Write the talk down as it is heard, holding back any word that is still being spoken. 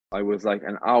I was like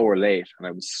an hour late and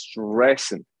I was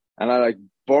stressing and I like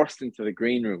burst into the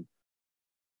green room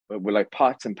with like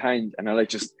pots and pans and I like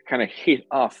just kind of hit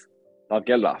off Bob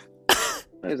Geldof.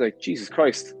 I was like, Jesus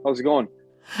Christ, how's it going?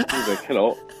 He was like,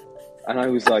 hello. And I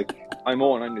was like, I'm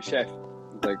Owen, I'm the chef. He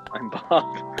was like, I'm Bob.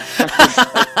 I was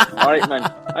like, all right, man.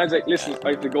 I was like, listen,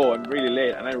 I have to go. I'm really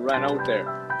late. And I ran out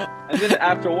there. And then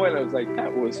after a while, I was like,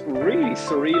 that was really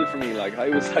surreal for me. Like, I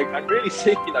was like, I'm really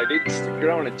sick and I didn't stick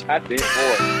around and chat to him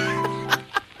more.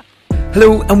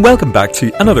 Hello and welcome back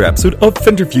to another episode of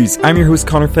Finterviews. I'm your host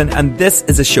Connor Finn and this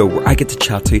is a show where I get to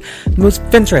chat to the most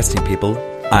interesting people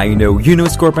I know. You know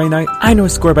Score by Now, I know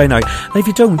Score by Now. And if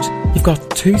you don't, you've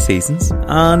got 2 seasons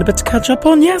and a bit to catch up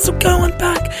on. Yeah, so go on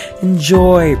back,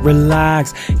 enjoy,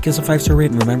 relax, give us a 5-star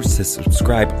rating. Remember to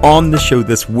subscribe. On the show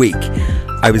this week,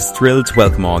 I was thrilled to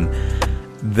welcome on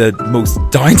the most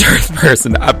down-to-earth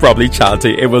person I've probably chatted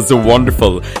to. It was the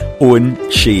wonderful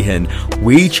Owen Sheehan.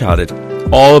 We chatted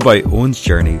all about Owen's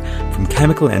journey from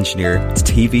chemical engineer to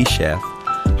TV chef,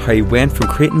 how he went from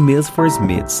creating meals for his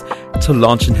mates to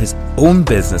launching his own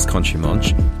business, Country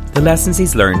Munch, the lessons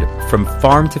he's learned from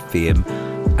farm to fame,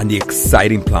 and the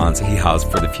exciting plans he has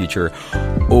for the future.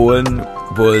 Owen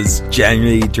was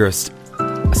genuinely just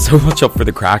so much up for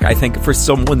the crack. I think for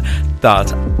someone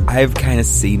that I've kind of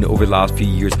seen over the last few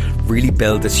years really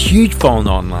build this huge following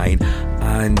online,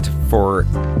 and for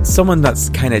someone that's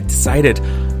kind of decided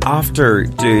after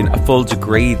doing a full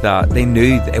degree that they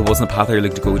knew that it wasn't a path they were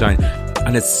looking to go down,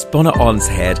 and has spun it on its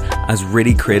head and has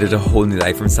really created a whole new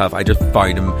life for himself. I just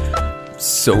found him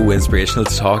so inspirational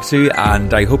to talk to,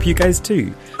 and I hope you guys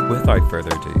too. Without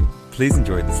further ado, please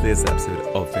enjoy this latest episode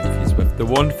of Finterviews with the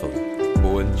wonderful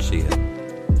Owen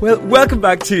Sheehan. Well, welcome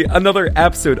back to another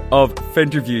episode of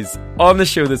Finterviews. On the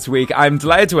show this week, I'm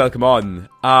delighted to welcome on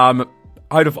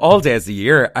out of all days of the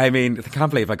year, I mean, I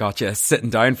can't believe I got you sitting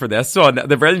down for this one.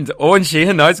 The brilliant Owen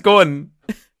Sheehan. How's it going?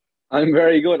 I'm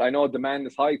very good. I know demand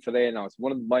is high today now. It's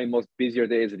one of my most busier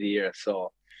days of the year.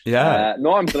 So, yeah.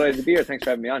 No, I'm delighted to be here. Thanks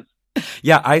for having me on.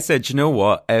 Yeah, I said, you know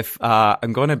what? If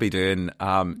I'm going to be doing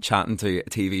chatting to a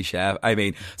TV chef, I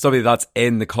mean, somebody that's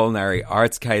in the culinary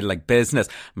arts kind of like business,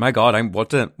 my God, I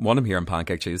want him here on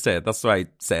Pancake Tuesday. That's what I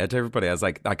said to everybody. I was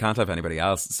like, I can't have anybody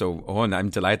else. So, Owen, I'm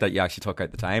delighted that you actually took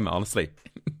out the time, honestly.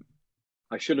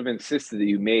 I should have insisted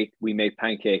that we make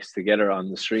pancakes together on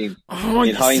the stream. Oh,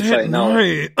 in hindsight now.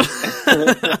 Right.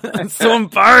 It's so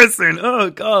embarrassing. Oh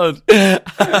God.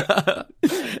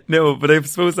 No, but I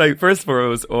suppose like first and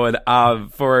foremost on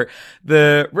for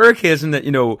the rare occasion that,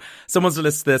 you know, someone's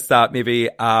listened to this that maybe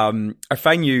I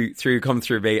find you come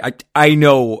through me. I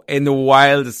know in the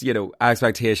wildest, you know,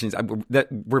 expectations that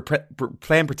we're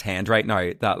playing pretend right now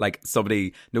that like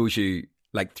somebody knows you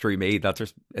like through me. That's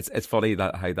just, it's funny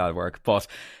that how that works. But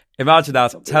imagine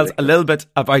that. Tell us a little bit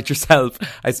about yourself,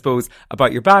 I suppose,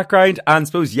 about your background, and I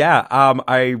suppose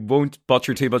I won't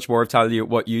butcher too much more of telling you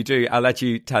what you do. I'll let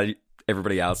you tell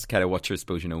everybody else kind of what you're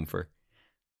supposed you're known for.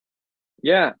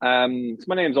 Yeah, so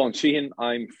my name's Owen Sheehan.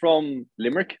 I'm from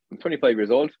Limerick. I'm 25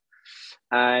 years old,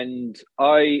 and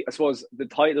I suppose the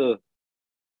title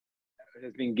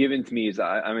has been given to me is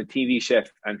I'm a TV chef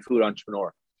and food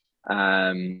entrepreneur.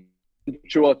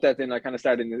 Throughout that, then I kind of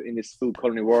started in this food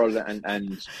culinary world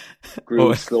and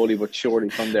grew slowly but surely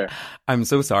from there. I'm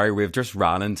so sorry. We've just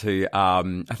ran into,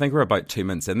 I think we're about 2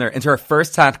 minutes in there, into our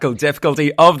first technical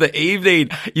difficulty of the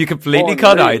evening. You completely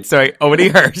cut out. Sorry, I only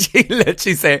heard you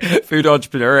literally say food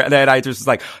entrepreneur, and then I just was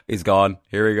like, he's gone.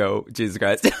 Here we go. Jesus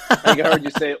Christ. I heard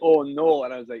you say, oh no,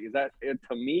 and I was like, is that it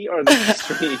to me or the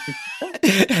stream?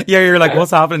 Yeah, you're like,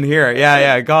 what's happening here?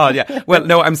 Yeah, God, yeah. Well,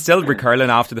 no, I'm still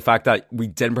recurling after the fact that we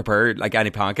didn't prepare like any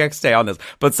pancakes. Stay on this,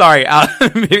 but sorry,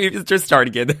 maybe just start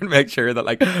again and make sure that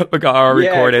like we got our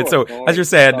recorded. So as you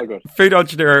said, food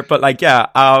entrepreneur, but like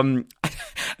I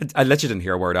let you didn't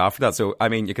hear a word after that. So I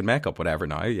mean, you can make up whatever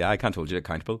now. Yeah, I can't hold you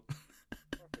accountable.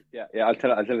 Yeah, I'll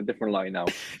tell a different lie now.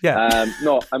 Yeah.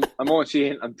 No, I'm Owen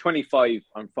Sheehan. I'm 25.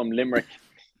 I'm from Limerick.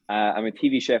 I'm a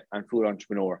TV chef and food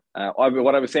entrepreneur.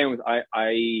 What I was saying was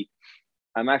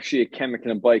I'm actually a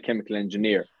chemical and biochemical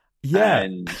engineer. Yeah.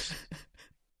 And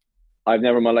I've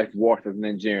never in my life worked as an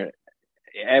engineer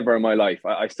ever in my life.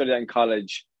 I studied that in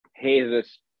college, hated it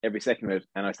every second of it,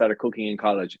 and I started cooking in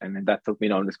college, and then that took me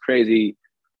down this crazy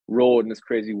road and this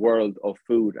crazy world of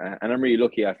food. And I'm really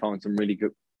lucky. I found some really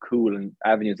good, cool and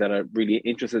avenues that are really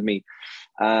interested me.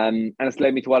 And it's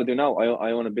led me to what I do now.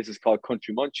 I own a business called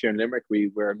Country Munch here in Limerick.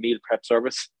 We're a meal prep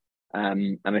service.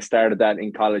 And I started that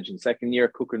in college in second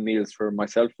year, cooking meals for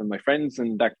myself and my friends,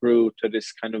 and that grew to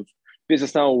this kind of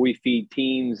business now. We feed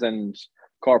teams and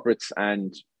corporates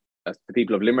and the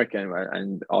people of Limerick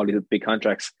and all these big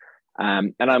contracts.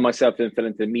 And I myself then fell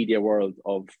into the media world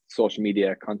of social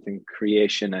media, content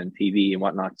creation and TV and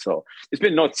whatnot. So it's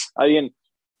been nuts.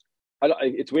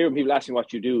 It's weird when people ask me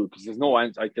what you do, because there's no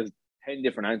answer. Like, there's 10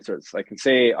 different answers. I can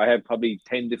say I have probably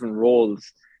 10 different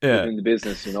roles within the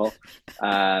business, you know.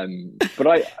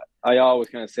 But I always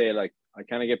kind of say, like, I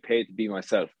kind of get paid to be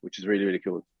myself, which is really, really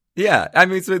cool. Yeah, I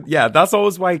mean, so, yeah, that's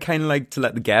always why I kind of like to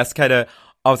let the guests kind of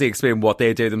obviously explain what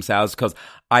they do themselves, because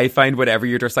I find whenever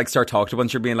you just like start talking to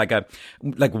once, you're being like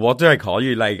what do I call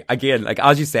you? Like, again, like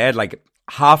as you said, like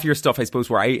half your stuff, I suppose,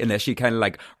 where I initially kind of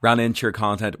like ran into your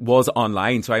content was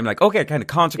online. So I'm like, okay, kind of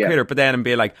content creator, but then I'm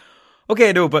being like,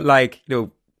 okay, no, but like, you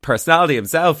know, personality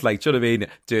himself, like, do you know what I mean?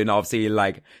 Doing obviously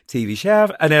like TV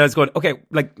chef. And then I was going, okay,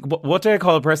 like, what do I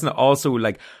call a person that also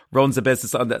like runs a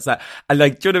business on that side? And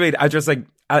like, do you know what I mean? I just like,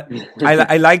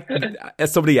 I like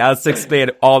somebody else to explain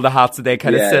all the hats that they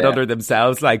kind of sit under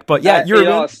themselves. Like, but yeah,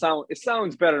 it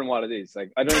sounds better than what it is.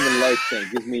 Like, I don't even like saying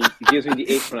it gives me the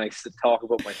itch when I talk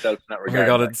about myself in that regard.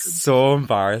 Oh my God, it's so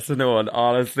embarrassing, no one,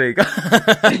 honestly.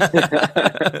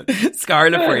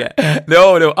 Scarlet for you.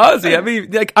 No, honestly, I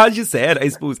mean, like, as you said, I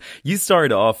suppose you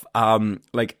started off,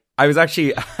 like, I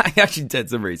actually did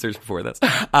some research before this.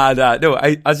 And, no,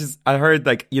 I heard,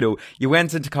 like, you know, you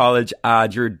went into college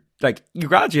and you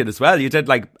graduated as well. You did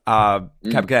like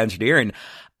chemical engineering.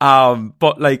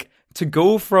 But like to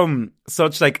go from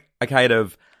such like a kind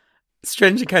of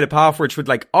stringent kind of path, which would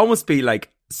like almost be like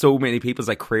so many people's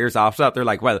like careers after that, they're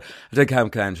like, well, I did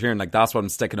chemical engineering, like that's what I'm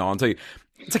sticking on to.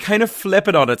 To kind of flip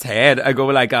it on its head, I go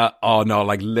like, oh no,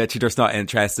 like literally just not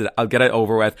interested. I'll get it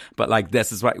over with. But like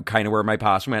this is what kind of where my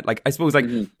passion went. Like I suppose like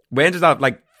when did that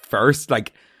like first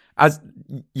like, as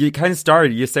you kind of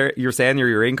started, you're saying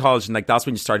you're in college and like that's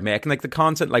when you started making like the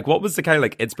content. Like what was the kind of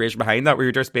like inspiration behind that? Where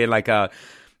you're just being like,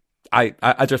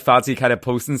 I just fancy kind of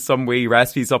posting some wee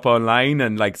recipes up online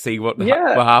and like see what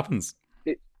happens.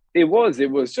 It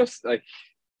was just like,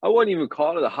 I wouldn't even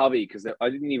call it a hobby, because I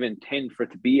didn't even intend for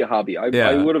it to be a hobby.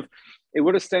 It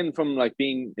would have stemmed from like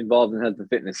being involved in health and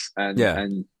fitness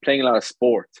and playing a lot of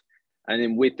sport, and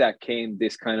then with that came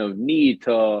this kind of need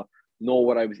to know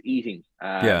what I was eating,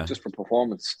 just for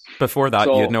performance. Before that,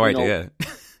 you had no idea.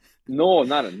 No,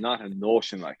 not a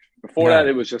notion. Like before that,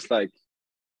 it was just like,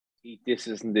 eat this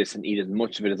and this and eat as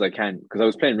much of it as I can, because I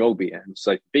was playing rugby and it's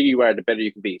like, the bigger you are, the better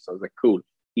you can be. So I was like, cool,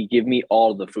 he give me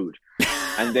all the food.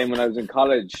 And then when I was in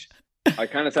college, I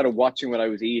kind of started watching what I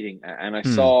was eating, and I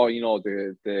saw, you know,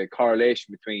 the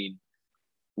correlation between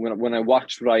when I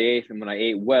watched what I ate and when I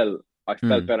ate well, I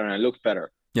felt better and I looked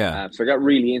better. Yeah. So I got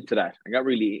really into that. I got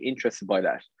really interested by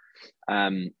that.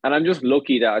 And I'm just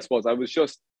lucky that I suppose I was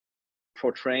just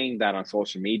portraying that on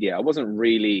social media. I wasn't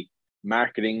really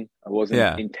marketing. I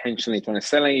wasn't intentionally trying to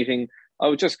sell anything. I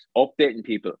was just updating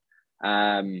people.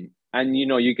 And, you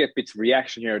know, you get bits of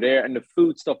reaction here or there, and the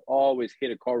food stuff always hit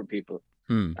a chord with people.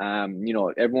 You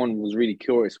know, everyone was really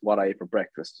curious what I ate for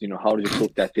breakfast. You know, how did you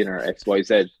cook that dinner, X, Y,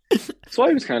 Z? So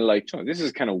I was kind of like, this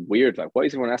is kind of weird. Like, why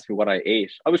is everyone asking me what I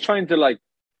ate? I was trying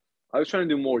to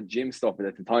do more gym stuff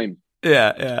at the time.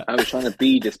 Yeah. I was trying to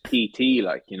be this PT,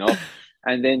 like, you know,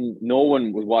 and then no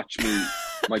one would watch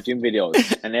my gym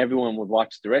videos, and everyone would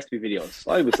watch the recipe videos.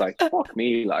 So I was like, fuck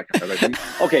me, like,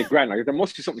 okay, grand, like there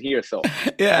must be something here. So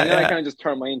and then I kind of just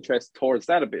turned my interest towards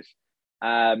that a bit.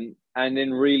 And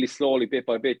then really slowly, bit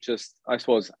by bit, just, I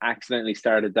suppose, accidentally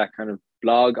started that kind of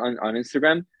blog on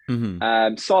Instagram.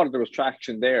 Saw that there was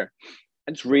traction there.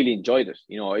 I just really enjoyed it.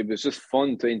 You know, it was just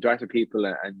fun to interact with people,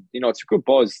 and you know, it's a good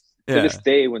buzz to this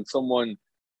day when someone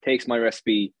takes my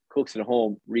recipe, cooks it at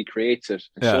home, recreates it,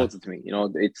 and shows it to me. You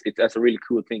know, that's a really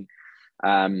cool thing.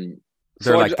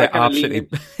 They're like, they absolutely,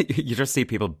 you just see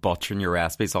people butchering your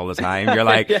recipes all the time. You're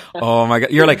like, oh my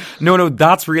God. You're like, no,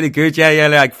 that's really good. Yeah,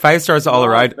 like 5 stars all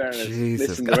around. Jesus.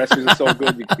 Listen, the recipes are so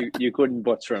good, you couldn't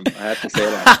butcher them. I have to say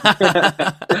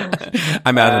that.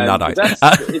 I'm adding that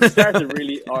out. It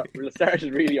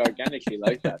started really organically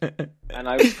like that. And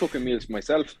I was cooking meals for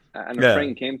myself, and a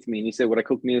friend came to me and he said, would I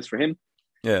cook meals for him?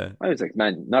 Yeah. I was like,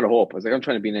 man, not a hope. I was like, I'm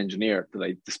trying to be an engineer that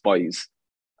I despise.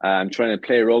 I'm trying to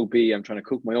play rugby. I'm trying to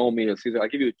cook my own meals. He's like, I'll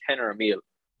give you a tenner a meal.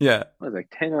 Yeah. I was like,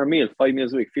 10 a meal, 5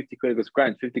 meals a week, 50 quid. It goes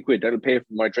grand, 50 quid. That'll pay for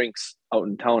my drinks out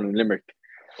in town in Limerick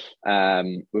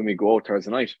when we go out Thursday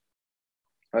night.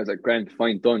 I was like, grand,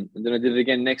 fine, done. And then I did it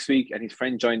again next week, and his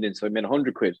friend joined in, so I made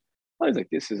 100 quid. I was like,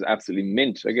 this is absolutely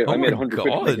mint. I made 100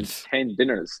 quid for making 10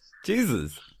 dinners.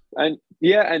 Jesus. And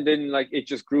then like it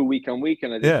just grew week on week,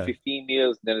 and I did 15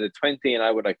 meals, then I did 20, and I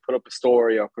would like put up a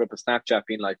story or put up a Snapchat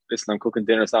being like, listen, I'm cooking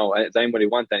dinners now. Does anybody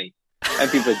want any?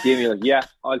 And people would give me like, yeah,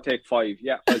 I'll take 5.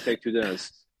 Yeah, I'll take 2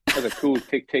 dinners. I was like, cool,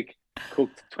 tick,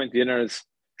 cooked 20 dinners,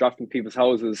 dropped in people's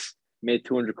houses. made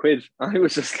 200 quid. I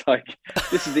was just like,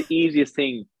 this is the easiest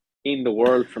thing in the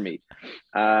world for me.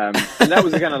 And that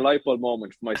was a kind of light bulb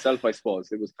moment for myself, I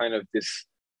suppose. It was kind of this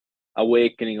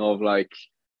awakening of like,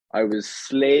 I was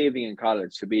slaving in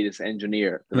college to be this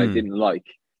engineer that I didn't like.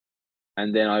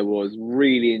 And then I was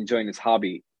really enjoying this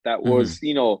hobby that was,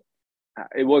 you know,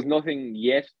 it was nothing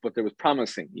yet, but there was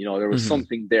promising, you know, there was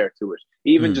something there to it.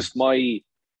 Even just my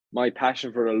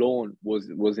passion for it alone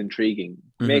was intriguing.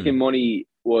 Making money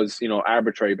was, you know,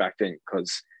 arbitrary back then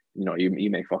because, you know, you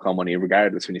make fuck all money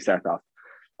regardless when you start off.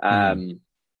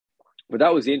 But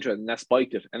that was the interest, and that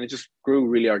spiked it. And it just grew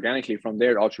really organically from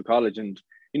there all through college. And,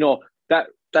 you know, that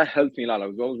helped me a lot. I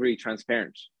was always really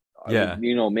transparent. I would,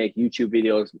 you know, make YouTube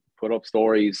videos, put up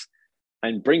stories,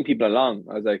 and bring people along.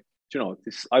 I was like, you know,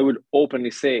 this. I would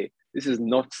openly say, this is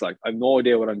nuts. Like, I have no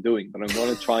idea what I'm doing, but I'm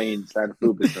going to try and start a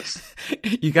food business.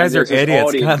 You guys are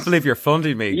idiots. Can't believe you're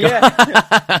funding me. Yeah.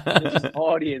 There's an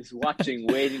audience watching,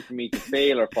 waiting for me to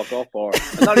fail or fuck up, or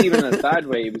not even in a bad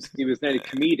way. It was nearly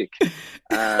comedic.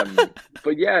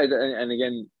 But yeah, and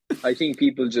again, I think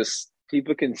people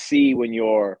can see when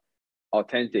you're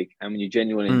authentic and when you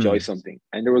genuinely enjoy something.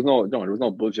 And there was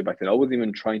no bullshit back then. I wasn't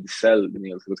even trying to sell the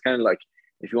meals. It was kind of like,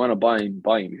 if you want to buy them,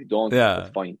 buy them. If you don't,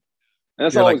 that's fine. And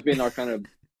that's always been our kind of,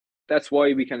 that's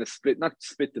why we kind of not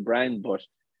split the brand, but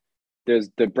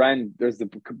there's the brand, there's the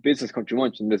business Country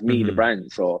Munch, and there's me, the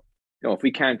brand. So, you know, if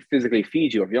we can't physically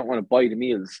feed you, if you don't want to buy the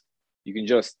meals, you can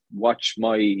just watch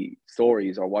my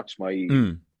stories or watch my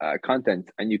content,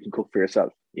 and you can cook for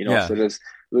yourself, you know. So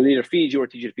we'll either feed you or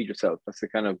teach you to feed yourself. That's the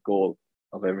kind of goal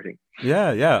of everything.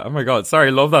 Yeah. Oh my God. Sorry,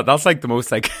 I love that. That's like the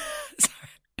most like,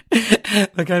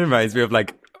 that kind of reminds me of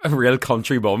like a real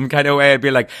country mum kind of way. I'd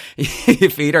be like, you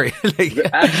feed her, like,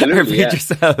 or feed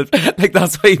yourself. Like,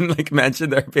 that's why you like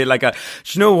mentioned there'd be like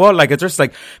you know what? Like, it's just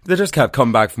like, they just kept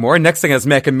coming back for more. Next thing is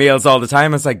making meals all the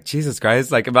time. It's like, Jesus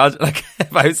Christ. Like, imagine, like,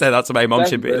 if I said that to my mum,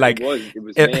 she'd be like, it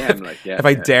was mayhem, like, if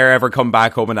I dare ever come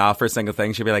back home and offer a single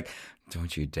thing, she'd be like,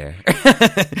 don't you dare.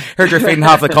 Heard you're feeding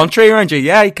half the country, aren't you?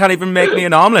 Yeah, you can't even make me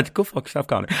an omelette. Go fuck yourself,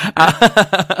 Connor.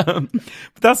 But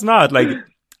that's mad. Like,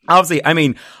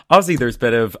 obviously there's a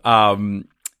bit of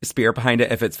spirit behind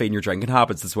it if it's feeding your drinking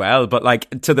habits as well. But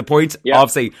like, to the point,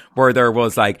 obviously, where there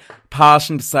was like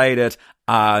passion beside it,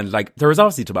 and like there was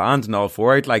obviously demand and all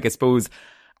for it. Like, I suppose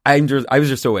I was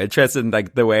just so interested in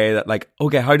like the way that like,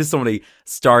 okay, how does somebody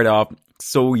start off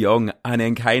so young and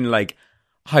then kind of like,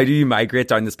 how do you migrate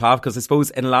down this path? Because I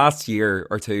suppose in the last year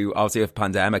or two, obviously with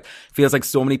pandemic, feels like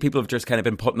so many people have just kind of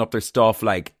been putting up their stuff,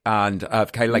 like, and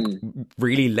have kind of like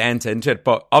really lent into it.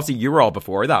 But obviously you were all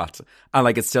before that, and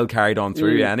like it's still carried on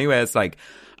through anyways. Like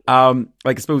I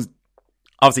suppose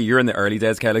obviously you're in the early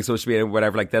days, kind of like social media,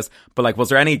 whatever like this. But like, was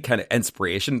there any kind of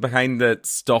inspiration behind the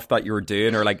stuff that you were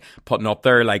doing or like putting up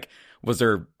there? Like, was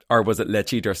there, or was it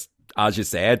literally just, as you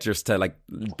said, just to like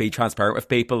be transparent with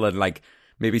people and like,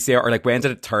 maybe say, or like, when did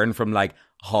it turn from like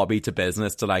hobby to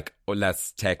business to like, oh,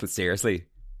 let's take it seriously?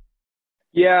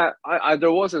 Yeah, I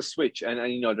there was a switch,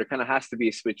 and you know, there kind of has to be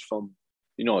a switch from,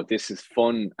 you know, this is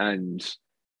fun and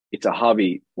it's a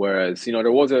hobby. Whereas, you know,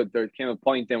 there came a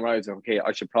point then where I was like, okay,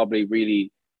 I should probably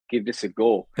really give this a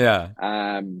go. Yeah.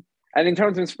 And in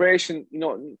terms of inspiration, you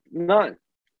know,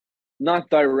 not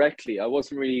directly. I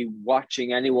wasn't really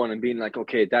watching anyone and being like,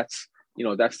 okay, that's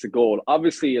the goal.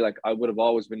 Obviously, like, I would have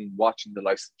always been watching the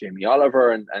likes of Jamie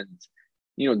Oliver and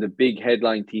you know, the big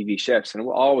headline TV chefs, and I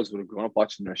always would have grown up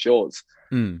watching their shows.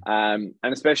 And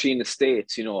especially in the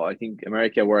States, you know, I think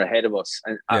America were ahead of us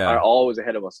and are always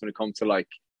ahead of us when it comes to like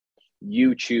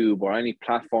YouTube or any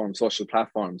platform, social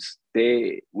platforms.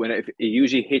 It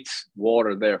usually hits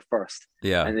water there first,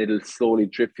 and it'll slowly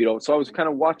drip feed over. So I was kind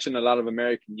of watching a lot of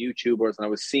American YouTubers, and I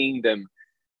was seeing them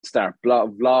start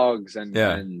vlogs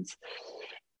and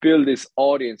build this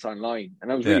audience online,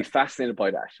 and I was really fascinated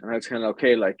by that. And I was kind of,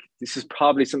 okay, like, this is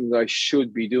probably something that I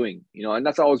should be doing, you know. And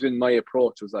that's always been my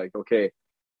approach, was like, okay,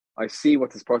 I see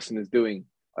what this person is doing,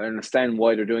 I understand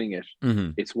why they're doing it,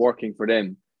 it's working for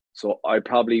them, so I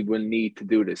probably will need to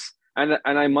do this. And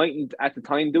I mightn't at the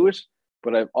time do it,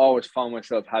 but I've always found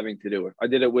myself having to do it. I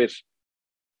did it with,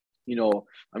 you know,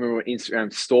 I remember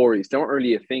Instagram stories, they weren't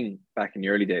really a thing back in the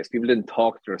early days. People didn't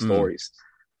talk to their stories.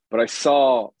 But I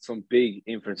saw some big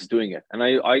influencers doing it. And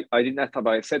I didn't have to,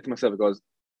 but I said to myself, because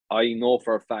I know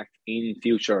for a fact in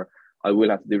future, I will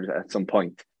have to do it at some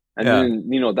point. And then,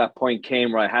 you know, that point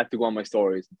came where I had to go on my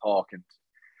stories and talk.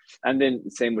 And then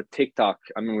same with TikTok.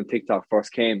 I remember when TikTok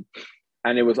first came,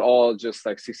 and it was all just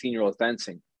like 16-year-olds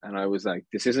dancing. And I was like,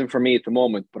 this isn't for me at the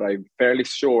moment, but I'm fairly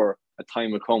sure a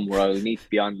time will come where I'll need to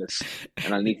be on this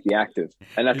and I'll need to be active.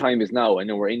 And that time is now. I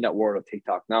know we're in that world of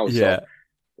TikTok now. So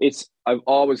I've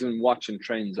always been watching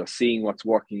trends or seeing what's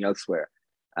working elsewhere.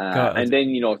 And then,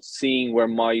 you know, seeing where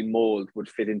my mold would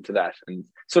fit into that. And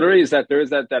so there is that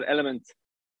element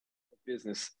of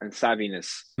business and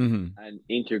savviness and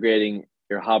integrating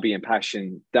your hobby and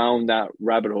passion down that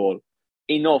rabbit hole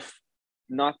enough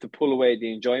not to pull away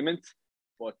the enjoyment,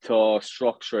 but to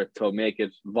structure it to make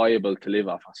it viable to live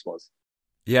off, I suppose.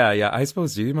 Yeah. I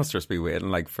suppose you must just be waiting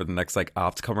like for the next like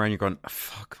app to come around. You're going,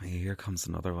 fuck me, here comes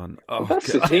another one. Oh,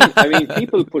 that's God. the thing. I mean,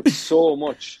 people put so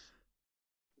much.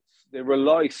 They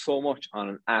rely so much on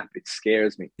an app. It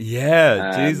scares me.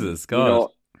 Yeah, Jesus, God. You know,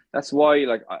 that's why,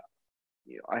 like,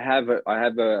 I have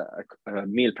a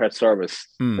meal prep service.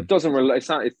 It doesn't rely. It's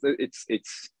not.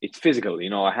 It's physical. You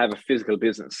know, I have a physical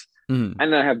business,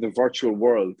 and I have the virtual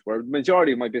world where the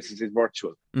majority of my business is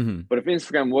virtual. But if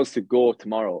Instagram was to go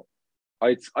tomorrow,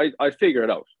 I'd figure it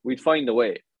out. We'd find a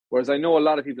way. Whereas I know a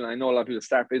lot of people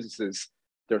start businesses.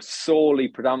 They're solely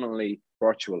predominantly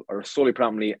virtual or solely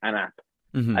predominantly an app.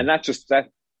 And not just that,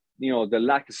 you know, the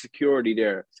lack of security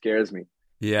there scares me.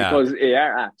 Yeah. Because they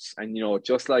are apps, and, you know,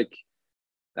 just like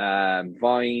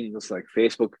Vine, just like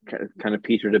Facebook kind of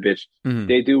petered a bit,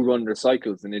 they do run their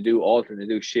cycles and they do alter and they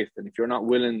do shift. And if you're not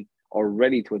willing or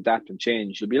ready to adapt and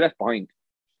change, you'll be left behind.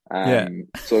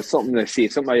 So it's something I see.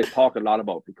 It's something I talk a lot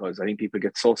about, because I think people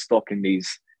get so stuck in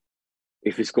these,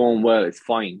 if it's going well, it's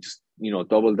fine. Just, you know,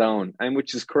 double down. And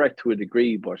which is correct to a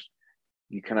degree, but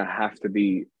you kind of have to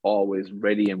be always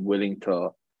ready and willing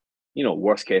to, you know,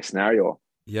 worst case scenario.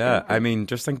 Yeah, I mean,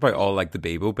 just think about all like the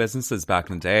Bebo businesses back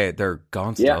in the day. They're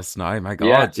gone to dust now. My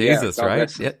God, Jesus, right?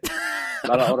 Yeah. A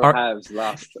lot of other halves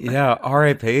lost. Yeah,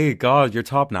 R.I.P. God, you're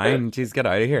top 9. Jeez, get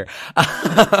out of here.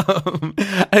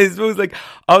 I suppose, like,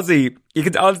 obviously, you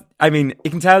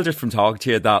can tell just from talking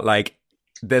to you that, like,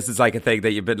 this is like a thing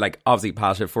that you've been like obviously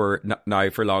passionate for now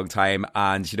for a long time,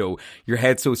 and you know your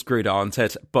head's so screwed onto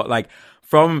it. But like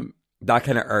from that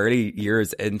kind of early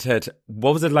years into it,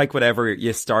 what was it like whenever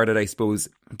you started, I suppose,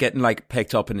 getting like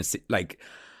picked up in a, like,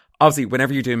 obviously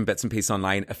whenever you're doing bits and pieces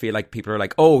online, I feel like people are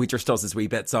like, oh, he just does his wee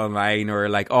bits online, or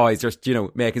like, oh, he's just, you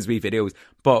know, making his wee videos.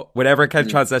 But whenever it kind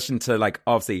of transitioned to like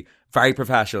obviously very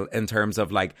professional in terms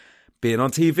of like being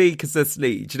on TV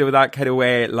consistently, you know, that kind of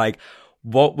way, like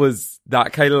what was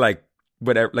that kind of like,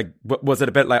 whatever, like, was it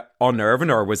a bit like unnerving,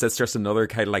 or was this just another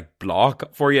kind of like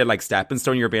block for you, like stepping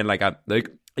stone? You're being like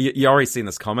you already seen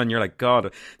this coming. You're like,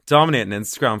 God, dominating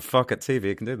Instagram, fuck it, TV,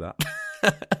 you can do that.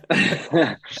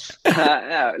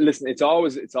 Listen, it's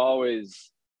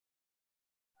always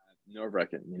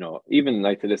nerve-wracking, you know, even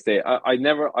like to this day. I've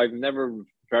never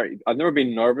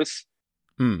been nervous,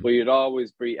 but you'd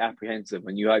always be apprehensive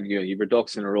when you have your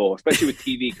ducks in a row, especially with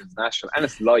TV, because it's national and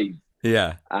it's live.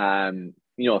 Yeah.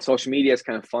 You know, social media is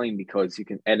kind of fine because you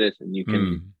can edit and you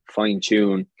can fine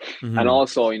tune, and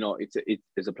also, you know,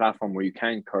 it's a platform where you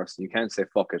can curse and you can say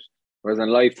fuck it. Whereas on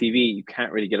live TV, you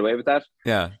can't really get away with that.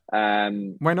 Yeah.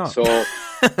 Why not? So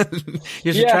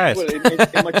you should try it. Well,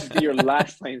 it might just be your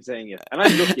last time saying it. And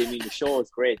I'm lucky. I mean, the show is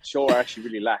great. The show actually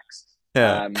really lacks.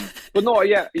 Yeah. But no,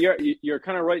 yeah, you're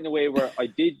kind of right in a way where I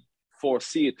did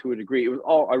foresee it to a degree. It was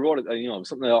I wrote it. You know,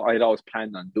 something that I had always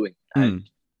planned on doing, and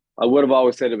I would have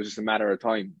always said it was just a matter of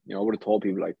time. You know, I would have told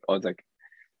people, like, I was like,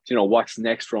 you know, what's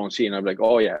next for Oisin? And I'd be like,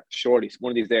 oh yeah, surely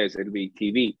one of these days it'll be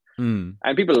TV. And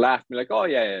people laughed at me like, oh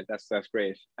yeah, that's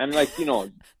great. And like, you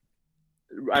know,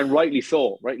 and rightly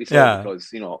so, yeah. Because,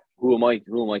 you know, who am I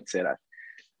to say that?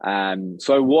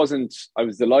 So I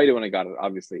was delighted when I got it,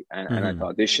 obviously, and I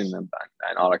auditioned and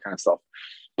all that kind of stuff.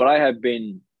 But I have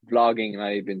been vlogging and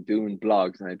I've been doing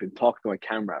blogs and I've been talking to my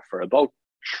camera for about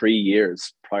 3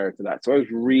 years prior to that. So I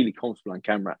was really comfortable on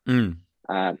camera. And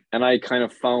I kind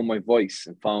of found my voice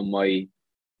and found my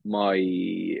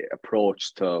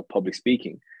approach to public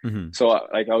speaking. So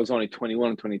like I was only 21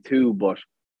 and 22, but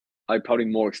I probably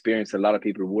more experience than a lot of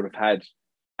people would have had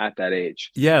at that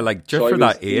age. Yeah, like just for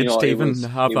that age, you know, to even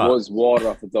have that. It was water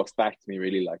off the duck's back to me,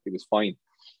 really. Like, it was fine.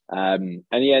 And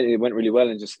yeah, it went really well,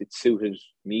 and just it suited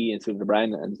me and suited the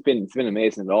brand, and it's been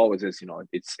amazing. It always is. You know,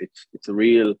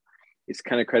 it's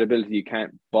kind of credibility you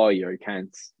can't buy or you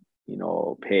can't, you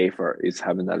know, pay for, is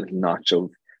having that little notch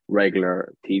of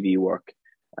regular TV work.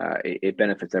 It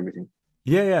benefits everything.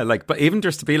 Yeah, like, but even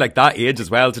just to be like that age as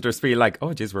well, to just be like,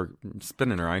 oh geez, we're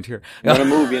spinning around here. I'm gonna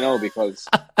move, you know, because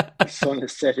the sun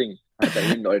is setting at the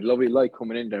window. I had lovely light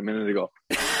coming in there a minute ago,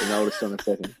 and now the sun is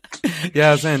setting. Yeah,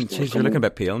 I was saying, geez, you're looking a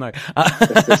bit pale now.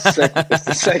 It's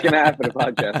the second half of the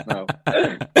podcast now.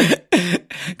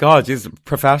 God, geez,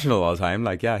 professional all the time.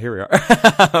 Like, yeah, here we are.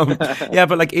 Yeah,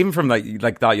 but like, even from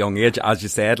like that young age, as you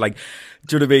said, like,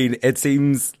 do you know what I mean? It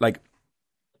seems like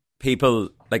people,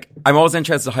 like, I'm always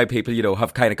interested in how people, you know,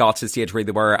 have kind of got to the stage where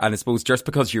they were. And I suppose just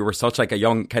because you were such like a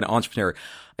young kind of entrepreneur,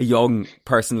 a young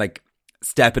person, like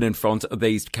stepping in front of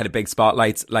these kind of big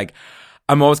spotlights, like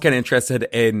I'm always kind of interested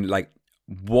in like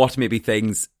what maybe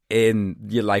things in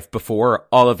your life before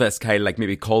all of this kind of like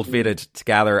maybe cultivated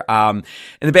together in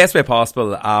the best way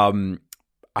possible.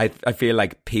 I feel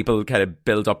like people kind of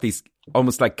build up these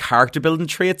almost like character building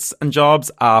traits and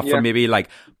jobs from maybe like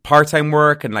part-time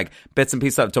work and like bits and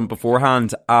pieces that I've done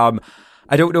beforehand.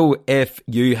 I don't know if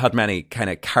you had many kind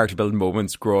of character building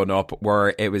moments growing up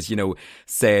where it was, you know,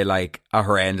 say like a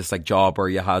horrendous like job where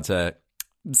you had to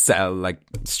sell like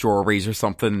strawberries or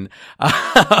something,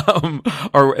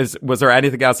 or was there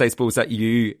anything else, I suppose, that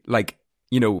you like,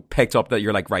 you know, picked up that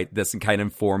you're like, right, this and kind of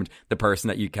informed the person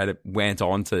that you kind of went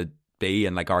on to be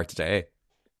and like are today?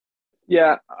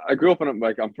 Yeah, I grew up on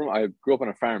I grew up on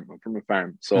a farm. I'm from a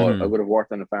farm, so I would have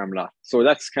worked on a farm a lot. So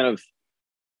that's kind of,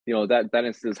 you know, that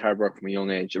instills hard work from a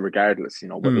young age, regardless, you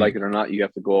know, but like it or not, you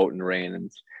have to go out in the rain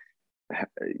and,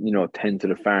 you know, tend to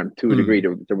the farm to a degree.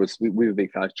 There was we were a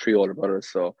big family, 3 older brothers,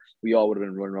 so we all would have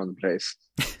been running around the place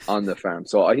on the farm.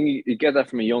 So I think you get that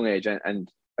from a young age,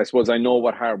 and I suppose I know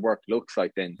what hard work looks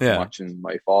like then, watching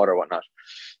my father or whatnot.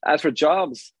 As for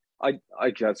jobs, I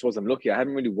suppose I'm lucky. I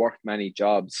haven't really worked many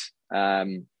jobs.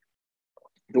 The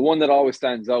one that always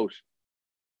stands out,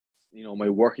 you know, my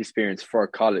work experience for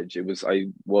college, I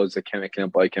was a chemical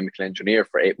and biochemical engineer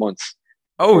for 8 months.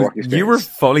 Oh, you were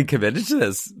fully committed to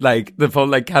this, like the full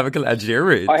like chemical engineer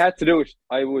route. I had to do it.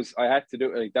 I had to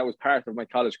do it. Like, that was part of my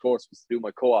college course, was to do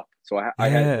my co-op. So I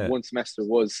had 1 semester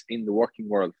was in the working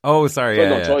world. Oh, sorry. So I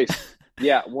had no choice.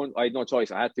 I had no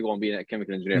choice. I had to go and be a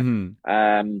chemical engineer.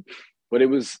 But it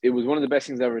was one of the best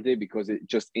things I ever did, because it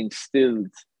just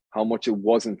instilled how much it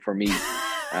wasn't for me.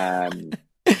 And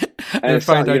it's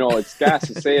not, you know, it's gas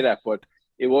to say that, but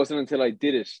it wasn't until I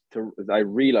did it I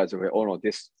realized, okay, oh no,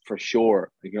 this for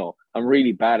sure, you know, I'm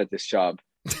really bad at this job.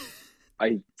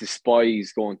 I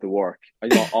despise going to work. I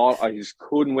just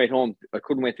couldn't wait home. I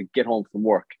couldn't wait to get home from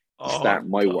work to start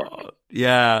my work.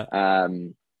 Yeah.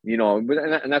 You know,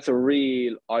 and that's a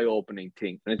real eye-opening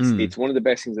thing. And it's one of the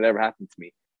best things that ever happened to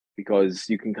me, because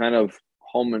you can kind of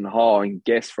hum and haw and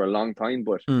guess for a long time,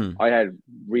 but I had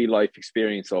real life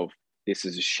experience of, this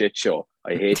is a shit show.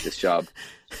 I hate this job.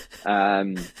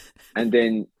 And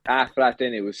then after that,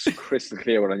 then it was crystal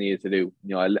clear what I needed to do.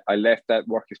 You know, I left that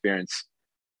work experience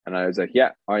and I was like,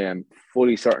 yeah, I am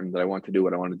fully certain that I want to do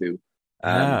what I want to do.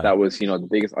 That was, you know, the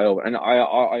biggest eye opener. And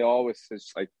I always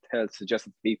suggest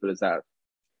to people is that,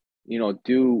 you know,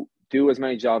 do as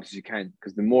many jobs as you can,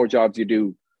 because the more jobs you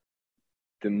do,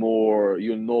 the more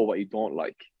you'll know what you don't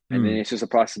like. And then it's just a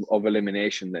process of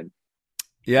elimination then.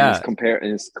 Yeah.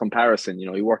 And it's comparison. You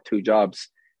know, you work 2 jobs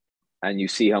and you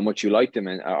see how much you like them,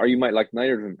 or you might like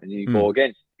neither of them, and you go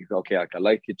again. You go, okay, I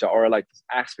like the job, or I like this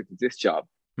aspect of this job.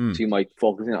 So you might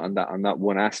focus in on that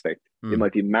one aspect. It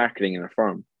might be marketing in a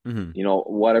firm, you know,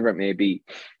 whatever it may be.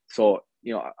 So,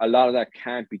 you know, a lot of that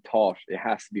can't be taught. It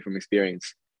has to be from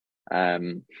experience.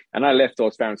 And I left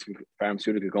those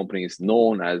pharmaceutical companies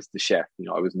known as the chef. You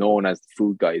know, I was known as the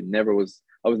food guy. I was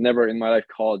never in my life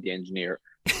called the engineer.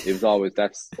 It was always,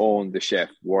 that's the chef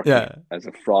working as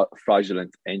a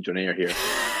fraudulent engineer here.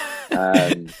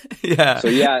 So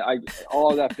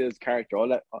all that builds character. All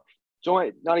that,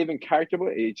 not even character,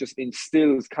 but it just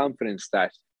instills confidence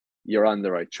that you're on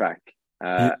the right track.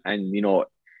 And you know,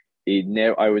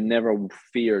 I would never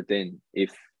fear then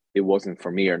if it wasn't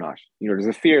for me or not. You know, there's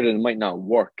a fear that it might not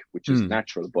work, which is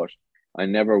natural, but I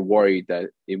never worried that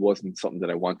it wasn't something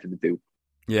that I wanted to do.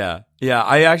 Yeah.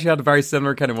 I actually had a very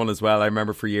similar kind of one as well. I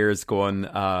remember for years going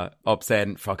up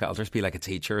saying, fuck it, I'll just be like a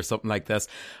teacher or something like this.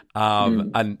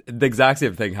 And the exact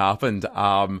same thing happened.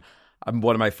 One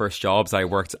of my first jobs, I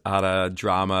worked at a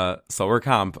drama summer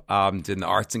camp, doing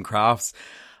arts and crafts,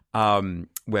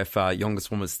 with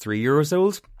youngest one was 3 years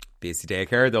old, basic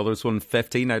daycare. The others one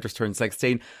 15. I just turned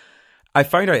 16. I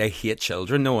found out I hate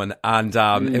children, knowing, and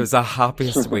it was the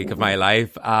happiest week of my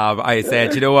life. I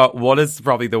said, you know what is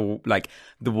probably the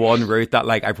one route that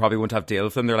like I probably won't have to deal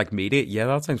with them. They're like, media, yeah,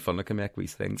 that sounds fun. I can make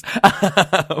these things.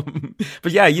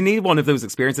 But yeah, you need one of those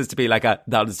experiences to be like,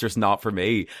 that is just not for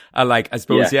me. Like, I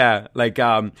suppose,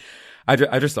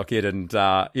 I just lucky it, and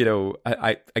you know,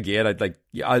 I'd like,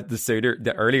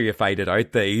 the earlier you find it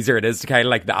out, the easier it is to kind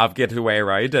of like navigate the way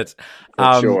around it.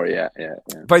 Sure, yeah.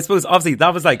 But I suppose obviously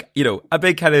that was like, you know, a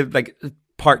big kind of like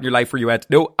part in your life where you went,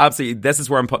 no, absolutely, this is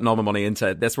where I'm putting all my money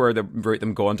into. This is where the route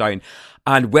I'm going down.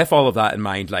 And with all of that in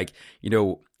mind, like, you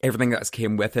know, everything that's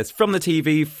came with it, from the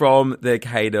TV, from the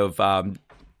kind of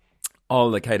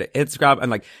all the kind of Instagram,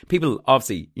 and like people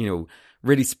obviously, you know,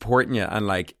 really supporting you, and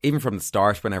like even from the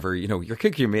start, whenever you know you're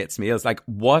cooking your mates' meals, like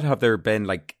what have there been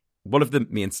like? What of the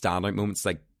main standout moments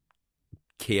like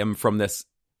came from this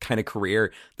kind of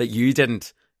career that you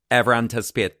didn't ever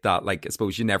anticipate, that like I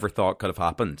suppose you never thought could have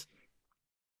happened?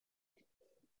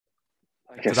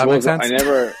 Like, Does that make sense? I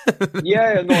never.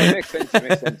 Yeah, no, it makes sense. It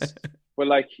makes sense. But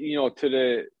like, you know, to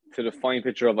the fine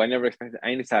picture of, I never expected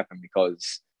anything to happen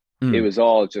because it was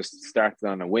all just started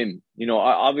on a whim. You know,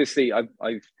 obviously, I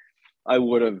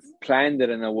would have planned it,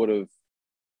 and I would have,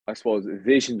 I suppose,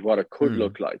 envisioned what it could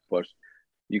look like, but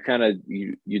you kind of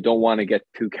you don't want to get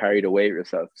too carried away with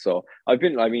yourself. So I've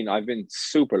been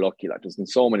super lucky. Like, there's been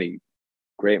so many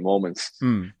great moments,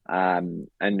 and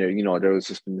there, you know, there was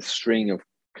just been a string of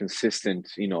consistent,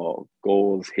 you know,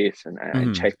 goals hit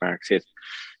and check marks hit.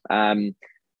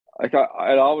 Like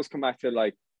I'd always come back to,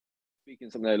 like, speaking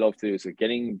something I love to do is like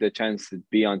getting the chance to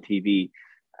be on TV,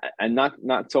 and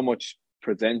not so much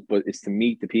present, but it's to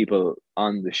meet the people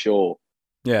on the show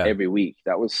every week.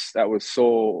 That was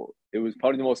so, it was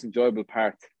probably the most enjoyable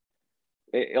part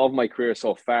of my career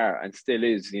so far, and still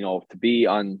is, you know, to be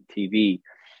on TV,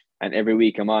 and every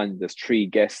week I'm on, there's 3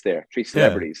 guests there, 3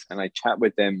 celebrities, and I chat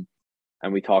with them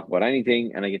and we talk about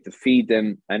anything, and I get to feed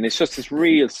them, and it's just this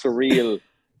real surreal.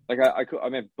 Like I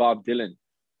met Bob Dylan.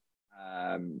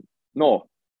 No,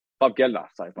 Bob Geldof.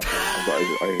 Sorry, Bob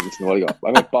Dylan. I listened a while ago.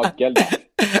 I met Bob Geldof.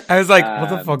 I was like, what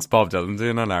the fuck's Bob Dylan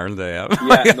doing on Ireland Day?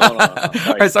 Yeah,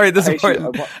 no. Sorry, this is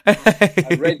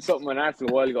I read something in an article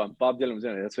a while ago, and Bob Dylan was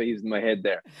in it. That's why he was in my head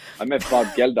there. I met Bob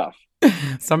Geldof.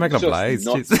 Stop making up lies.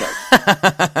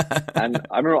 And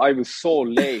I remember I was so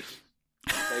late.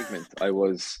 Segment. I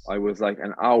was like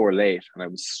an hour late, and I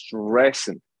was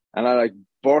stressing, and I like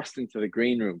burst into the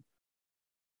green room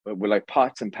with like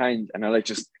pots and pans, and I like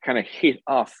just kind of hit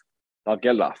off Bob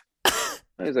Geldof.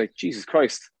 I was like, Jesus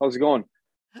Christ, how's it going?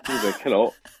 He was like,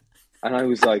 hello. And I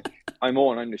was like, I'm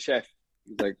Owen, I'm the chef.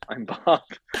 He's like, I'm Bob.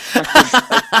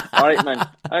 Like, all right, man.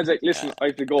 And I was like, listen, I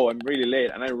have to go, I'm really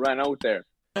late. And I ran out there.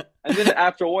 And then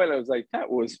after a while, I was like, that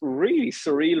was really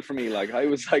surreal for me. Like, I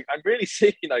was like, I'm really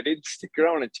sick, and I didn't stick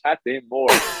around and chat to him more.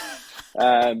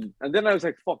 And then I was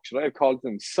like, fuck, should I have called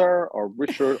him Sir or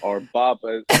Richard or Bob?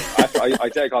 After I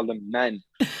think I called him Man.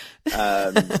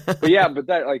 But yeah, but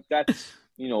that's,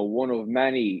 you know, one of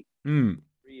many real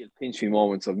pinch me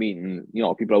moments of meeting, you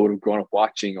know, people I would have grown up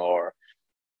watching, or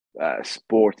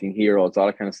sporting heroes, all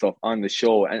that kind of stuff on the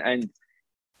show. And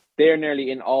they're nearly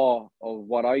in awe of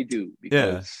what I do,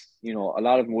 because, you know, a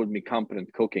lot of them wouldn't be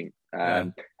competent cooking.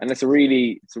 And it's a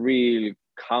real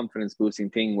confidence boosting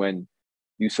thing when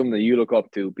you something that you look up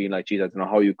to, being like, geez, I don't know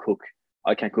how you cook.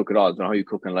 I can't cook at all. I don't know how you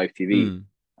cook on live TV.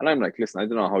 And I'm like, listen, I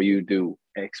don't know how you do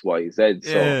X, Y, Z.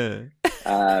 So,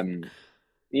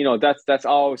 you know, that's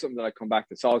always something that I come back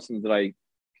to. It's always something that I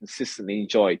consistently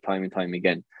enjoy time and time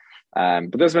again.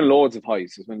 But there's been loads of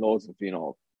highs. There's been loads of, you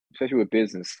know, especially with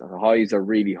business, the highs are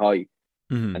really high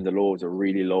and the lows are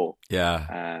really low.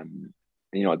 Yeah.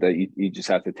 You know, that you just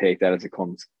have to take that as it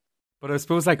comes. But I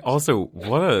suppose, like, also,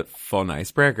 what a fun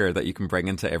icebreaker that you can bring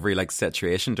into every, like,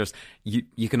 situation. Just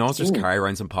you can also just carry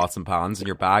around some pots and pans in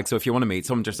your bag. So if you want to meet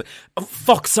someone, just like, oh,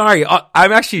 fuck, sorry,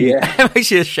 I'm actually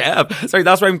a chef. Sorry,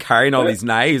 that's why I'm carrying all these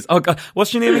knives. Oh God,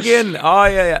 what's your name again? Oh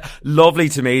yeah, lovely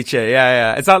to meet you.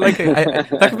 Yeah. It's not like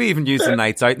that could be even used in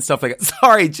nights out and stuff like that.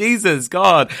 Sorry, Jesus,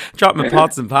 God, drop my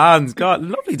pots and pans. God,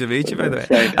 lovely to meet you, by the way.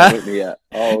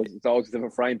 It's always a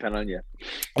different frying pan on you.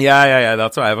 Yeah.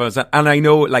 That's what I was, and I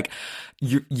know, like.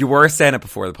 You were saying it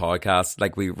before the podcast,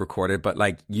 like we recorded, but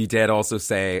like you did also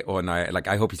say, oh no, like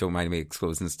I hope you don't mind me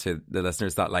exposing this to the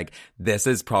listeners, that like this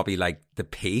is probably like the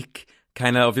peak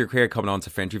kind of your career coming on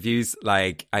to for interviews.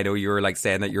 Like I know you were like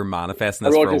saying that you're manifesting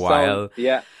this for a while.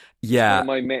 Yeah.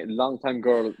 One of my long time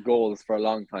goals for a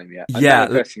long time. Yeah. I'm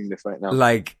manifesting this right now.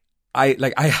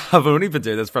 I have only been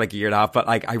doing this for like a year and a half, but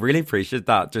like I really appreciate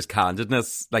that just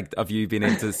candidness, like of you being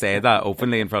able to say that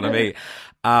openly in front of me.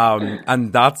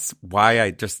 And that's why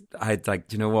I'd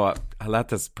like, you know what? I let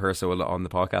this person on the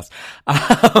podcast.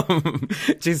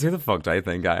 Jeez, who the fuck do I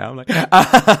think I am? Like,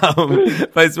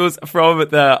 but I suppose from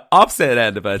the opposite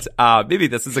end of it, maybe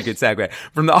this is a good segue.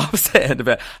 From the opposite end of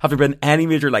it, have there been any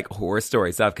major like horror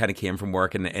stories that have kind of came from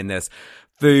working in this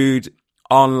food,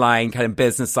 online kind of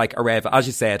business, like a rev? As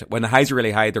you said, when the highs are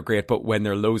really high, they're great, but when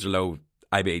their lows are low,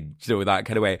 I mean, you know, that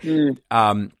kind of way.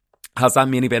 Has that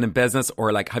mainly been in business,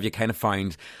 or like have you kind of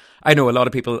found, I know a lot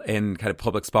of people in kind of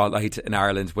public spotlight in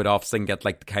Ireland would often get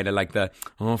like kind of like the,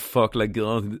 oh fuck, like,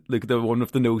 oh, look at the one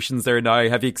of the notions there now.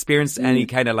 Have you experienced any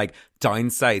kind of like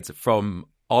downsides from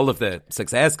all of the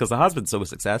success? Because it has been so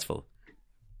successful.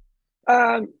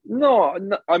 No,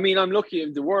 I mean, I'm lucky.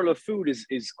 The world of food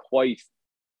is quite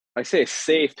I say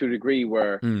safe to a degree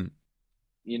where, Mm.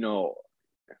 you know,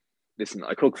 listen,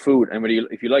 I cook food, and whether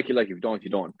if you like, you like. If you don't, you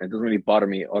don't. It doesn't really bother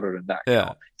me other than that.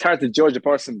 Yeah. It's hard to judge a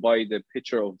person by the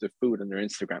picture of the food on their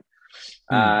Instagram.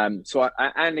 Mm.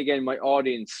 And again, my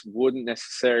audience wouldn't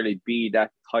necessarily be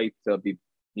that type to be,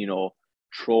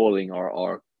 trolling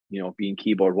or being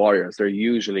keyboard warriors. They're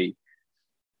usually,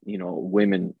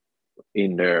 women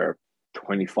in their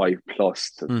 25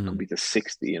 plus to Mm-hmm. could be to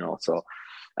 60. So,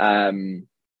 um,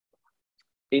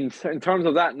 in terms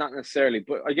of that, not necessarily,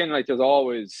 but again, like there's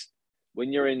always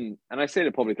when you're in, and I say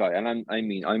the public eye, and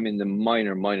I'm in the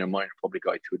minor public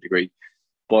eye to a degree,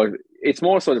 but it's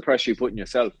more so the pressure you put in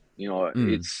yourself.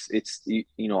 Mm.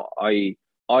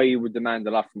 I would demand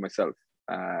a lot from myself,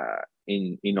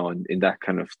 in that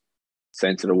kind of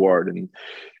sense of the word, and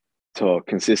to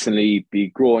consistently be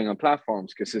growing on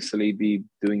platforms, consistently be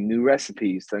doing new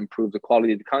recipes to improve the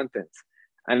quality of the content.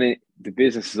 And the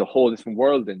business is a whole different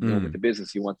world. And with the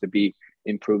business, you want to be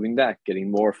improving that, getting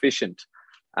more efficient.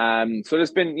 So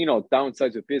there's been,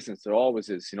 downsides of business. There always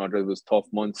is. There was tough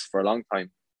months for a long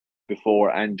time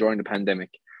before and during the pandemic.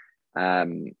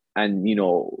 And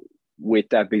with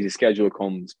that busy schedule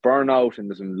comes burnout, and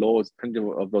there's plenty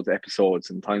of those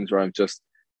episodes and times where I've just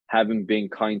haven't been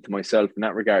kind to myself in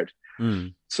that regard.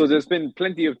 Mm. So there's been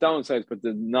plenty of downsides, but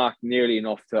there's not nearly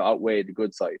enough to outweigh the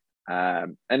good side.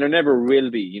 And there never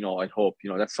will be, I hope,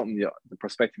 that's something, the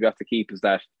perspective you have to keep is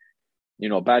that,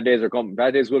 bad days will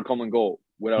come and go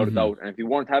without a doubt. And if you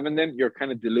weren't having them, you're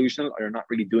kind of delusional, or you're not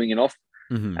really doing enough.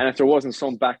 Mm-hmm. And if there wasn't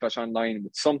some backlash online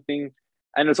with something,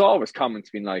 and there's always comments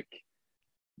being like,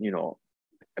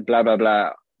 blah, blah,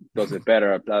 blah, does it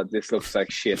better, blah, this looks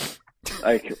like shit.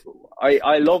 Like,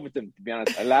 I love them, to be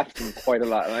honest. I laugh at them quite a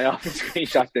lot, and I often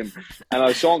screenshot them, and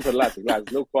I'll show them to the lads,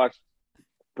 look what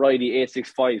Bridie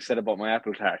 865 said about my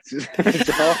apple tarts.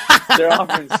 They're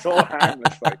often so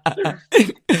harmless.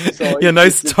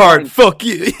 Nice tart. Fuck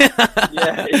you.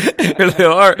 Yeah.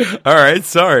 All right,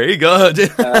 sorry. God.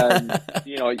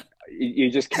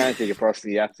 You just can't take it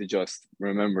personally. You have to just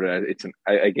remember that it's an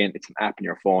app in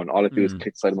your phone. All I do is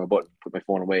click the side of my button, put my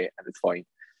phone away, and it's fine.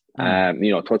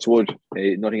 Touch wood,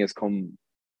 nothing has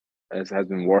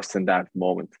been worse than that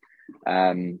moment.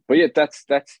 But yeah, that's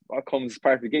what comes as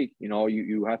part of the gig.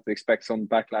 You have to expect some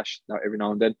backlash every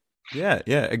now and then. Yeah,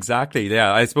 exactly.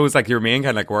 Yeah, I suppose like your main kind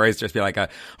of like worries just be like, oh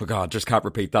God, just can't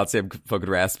repeat that same fucking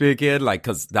recipe again. Like,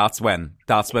 cause that's when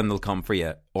they'll come for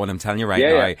you. Oh, and I'm telling you right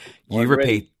now, you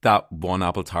repeat that one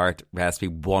apple tart recipe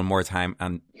one more time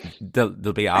and they'll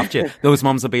be after you. Those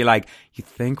mums will be like, you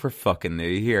think we're fucking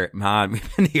new here? Man,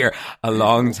 we've been here a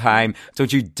long time.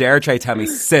 Don't you dare try to tell me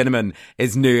cinnamon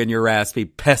is new in your recipe.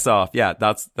 Piss off. Yeah,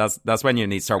 that's when you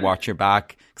need to start watching your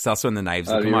back, because that's when the knives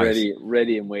will come out.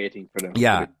 Ready and waiting for them.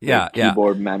 Yeah.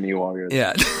 Keyboard mammy warriors.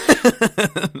 Yeah.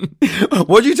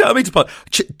 What'd you tell me to put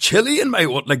chili in my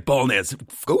bolognese?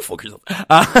 Go fuck yourself.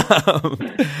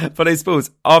 But I suppose,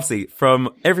 obviously,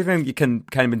 from everything you can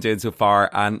kind of been doing so far,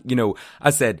 and I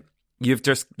said you've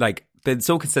just been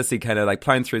so consistently kind of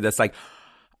plowing through this.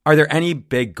 Are there any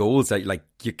big goals that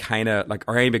you kind of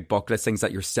or any big bucket list things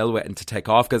that you're still waiting to take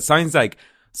off? Because it sounds like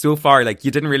so far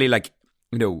you didn't really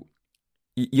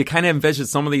you kind of envisioned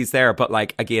some of these there, but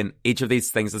again, each of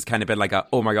these things has kind of been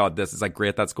oh my God, this is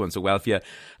great, that's going so well for you.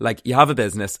 You have a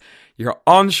business, you're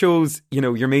on shows,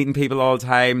 you're meeting people all the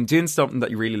time, doing something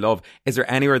that you really love. Is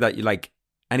there anywhere that you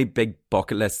any big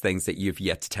bucket list things that you've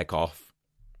yet to tick off?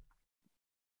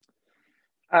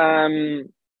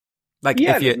 If you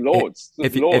had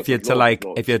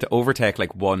to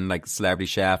overtake one overtake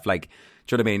chef, do you know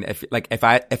what I mean? If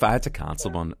I had to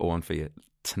cancel one for you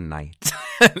tonight.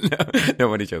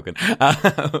 No, only joking.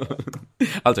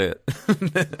 I'll do it.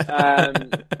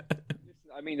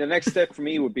 The next step for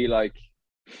me would be on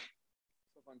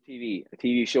TV, a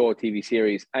TV show, a TV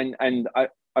series, and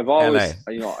I've always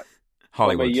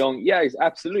Hollywood.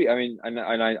 Absolutely.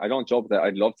 I don't joke that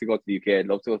I'd love to go to the UK. I'd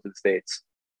love to go to the States.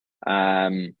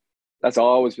 That's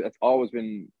always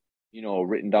been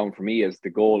written down for me as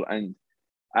the goal, and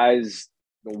as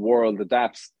the world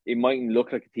adapts, it mightn't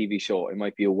look like a TV show. It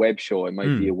might be a web show. It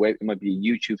might be it might be a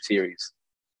YouTube series.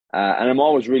 And I'm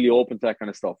always really open to that kind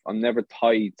of stuff. I'm never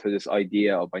tied to this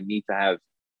idea of I need to have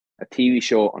a TV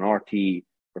show on RT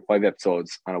for 5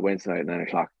 episodes on a Wednesday night at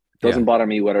 9:00. It doesn't bother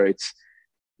me whether it's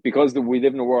because we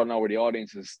live in a world now where the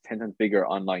audience is 10 times bigger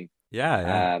online.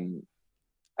 Yeah.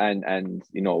 And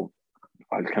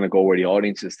I'll kind of go where the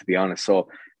audience is, to be honest. So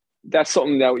that's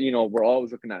something that we're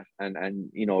always looking at, and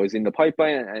is in the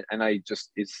pipeline, and I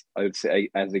would say,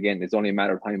 as again, it's only a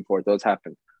matter of time before it does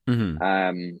happen.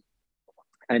 Mm-hmm.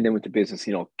 And then with the business,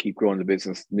 keep growing the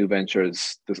business, new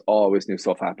ventures. There's always new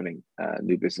stuff happening,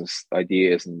 new business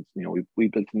ideas, and we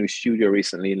built a new studio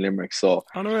recently in Limerick, so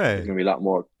there's gonna be a lot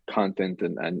more content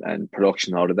and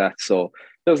production out of that. So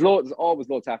there's always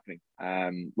loads happening,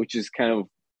 which is kind of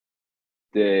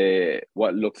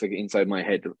what looks like inside my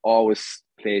head. There's always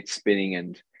plates spinning,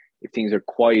 and if things are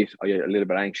quiet, I get a little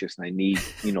bit anxious, and I need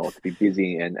to be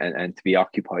busy and to be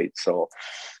occupied. So.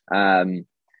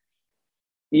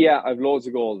 Yeah, I've loads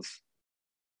of goals,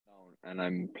 and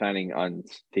I'm planning on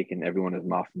taking every one of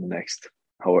them off in the next.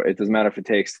 However, it doesn't matter if it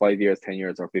takes 5 years, 10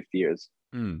 years, or 50 years.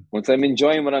 Once I'm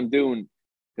enjoying what I'm doing,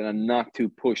 then I'm not too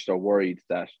pushed or worried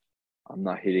that I'm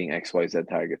not hitting X, Y, Z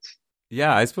targets.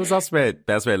 Yeah, I suppose that's the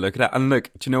best way to look at it. And look,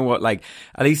 do you know what? Like,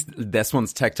 at least this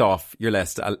one's ticked off your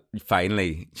list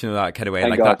finally. Do you know that kind of way? Thank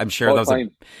like God. That, I'm sure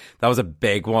that was a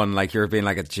big one. Like, you're being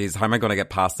like, geez, how am I going to get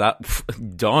past that?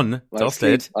 Done,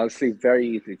 dusted. I'll sleep very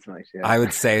easily tonight. Yeah. I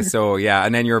would say so. Yeah,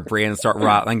 and then your brain start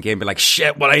rattling again, be like,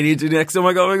 shit, what I need to do next? Oh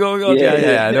my god, oh my god.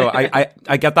 Yeah. No,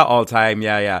 I get that all the time.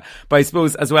 Yeah. But I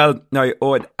suppose as well. Now,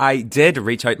 Owen, I did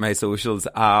reach out my socials,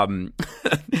 and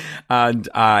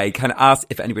I kind of asked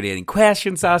if anybody had any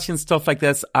questions, asking stuff like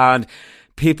this, and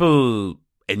people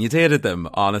inundated them,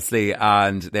 honestly,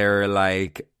 and they're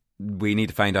like, we need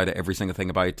to find out every single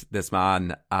thing about this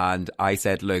man. And I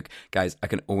said, look, guys, I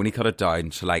can only cut it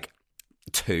down to like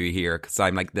 2 here, because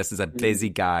I'm like, this is a busy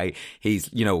guy.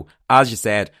 He's, as you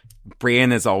said,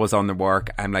 brain is always on the work.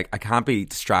 I'm like, I can't be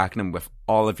distracting him with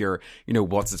all of your,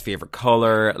 what's his favorite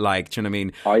color, like, do you know what I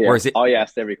mean? Oh yeah, I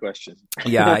asked every question.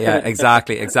 yeah,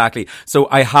 exactly. So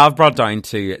I have brought down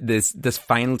to this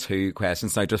final 2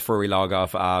 questions now, just before we log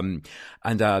off.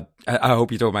 And I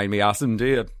hope you don't mind me asking, do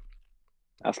you?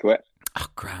 Ask away. Oh,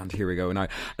 grand. Here we go. Now,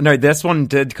 this one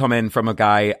did come in from a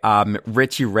guy,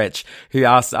 Richie Rich, who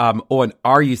asked, Owen,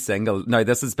 are you single? Now,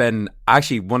 this has been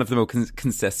actually one of the most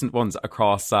consistent ones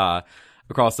across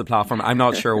the platform. I'm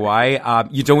not sure why.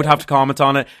 You don't have to comment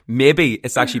on it. Maybe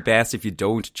it's actually best if you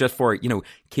don't, just for,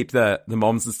 keep the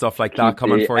mums and stuff like that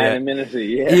coming for you.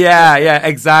 Anonymity, yeah,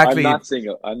 exactly. I'm not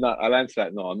single. I'll answer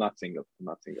that. No, I'm not single.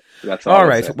 That's all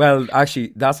right. Well,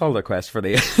 actually, that's all the question for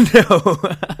the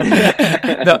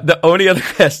the only other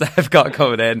question I've got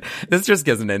coming in, this just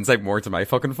gives an insight more to my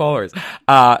fucking followers.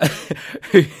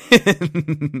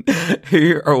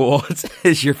 Who or what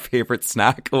is your favourite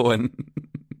snack, Owen?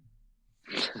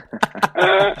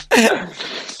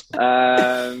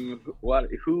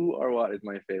 Who or what is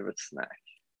my favorite snack?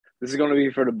 This is going to be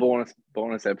for the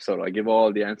bonus episode. I give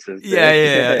all the answers.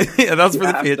 Yeah. That's for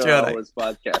the Patreon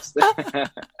podcast.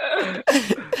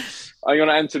 I'm going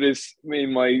to answer this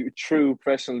in my true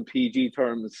professional PG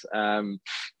terms, and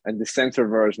the censored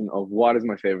version of what is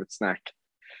my favorite snack.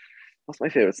 What's my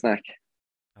favorite snack?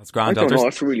 That's grand. I don't know.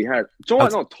 It's really hard. Do you know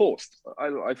what? No, toast.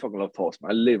 I fucking love toast.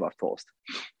 I live off toast.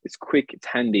 It's quick, it's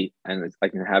handy, and I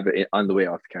can have it on the way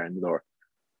out the car in the door.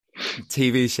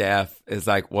 TV chef is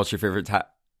like, what's your favorite?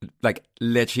 Like,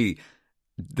 literally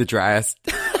the driest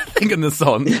thing in the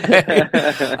sun.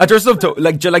 I just love do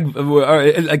you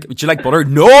like butter?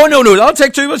 No, that'll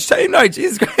take too much time now.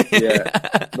 Jesus Christ.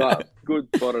 Yeah, but good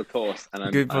butter toast, and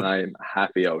I'm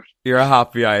happy out. You're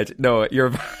happy out. No,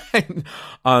 you're fine.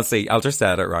 Honestly, I'll just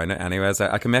edit around it anyways.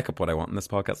 I can make up what I want in this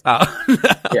podcast.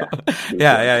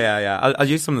 Yeah. I'll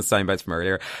use some of the sound bites from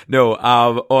earlier. No,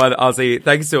 honestly,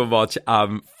 thank you so much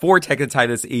for taking the time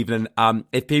this evening.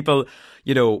 If people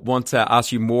want to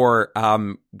ask you more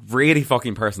really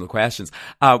fucking personal questions,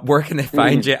 where can they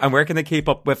find you, and where can they keep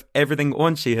up with everything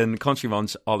on Sheehan, Country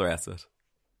Munch, all the rest of it?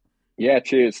 Yeah,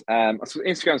 cheers. So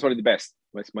Instagram's probably the best.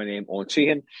 That's my name, Owen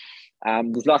Sheehan.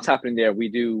 There's lots happening there.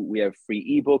 We have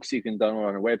free ebooks you can download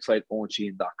on our website,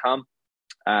 owensheehan.com.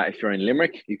 If you're in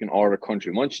Limerick, you can order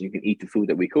Country Munch and you can eat the food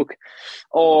that we cook.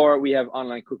 Or we have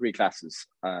online cookery classes.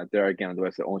 There again on the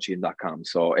website, owensheehan.com.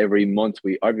 So every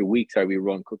week we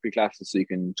run cookery classes, so you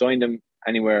can join them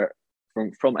anywhere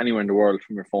from anywhere in the world,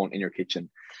 from your phone, in your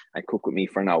kitchen, and cook with me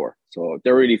for an hour. So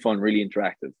they're really fun, really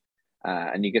interactive.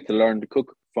 And you get to learn to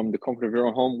cook from the comfort of your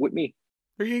own home with me.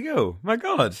 There you go. My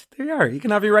God, there you are. You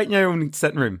can have you right in your own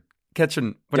sitting room,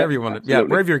 kitchen, whatever you want. Absolutely. Yeah,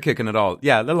 wherever you're cooking at all.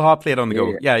 Yeah, a little hot plate on the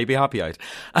go. Yeah, you'd be happy out.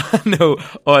 No,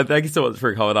 thank you so much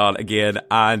for coming on again.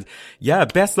 And yeah,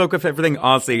 best luck with everything.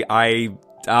 Honestly,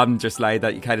 I'm just glad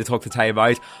that you kind of took the time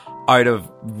out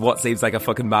of what seems like a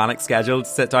fucking manic schedule to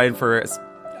sit down for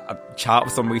a chat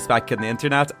with somebody back on the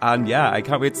internet. And yeah, I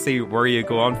can't wait to see where you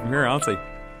go on from here, honestly.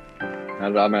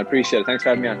 Not at all, man. Appreciate it. Thanks for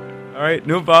having me on. All right,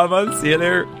 no problem, man. See you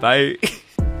later. Bye.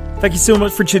 Thank you so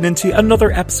much for tuning in to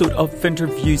another episode of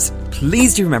Finterviews.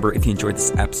 Please do remember, if you enjoyed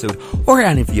this episode or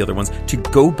any of the other ones, to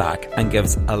go back and give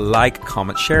us a like,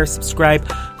 comment, share, subscribe,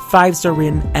 5-star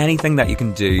rating, anything that you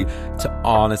can do to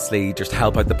honestly just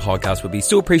help out the podcast would be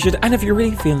so appreciated. And if you're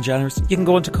really feeling generous, you can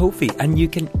go into Ko-fi and you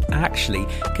can actually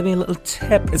give me a little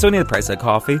tip. It's only the price of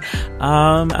coffee,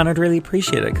 and I'd really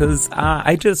appreciate it, because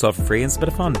I do this all for free and it's a bit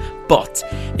of fun. But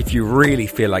if you really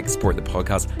feel like supporting the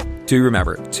podcast, do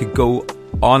remember to go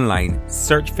online,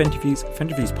 search Finterviews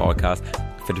podcast,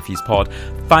 Finterviews pod,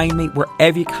 find me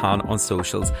wherever you can on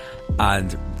socials,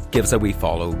 and give us a wee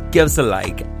follow, give us a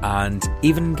like, and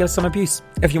even give us some abuse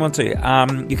if you want to.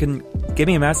 You can give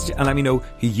me a message and let me know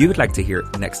who you would like to hear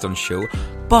next on the show.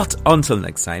 But until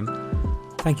next time,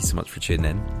 thank you so much for tuning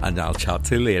in, and I'll chat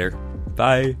to you later.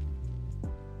 Bye.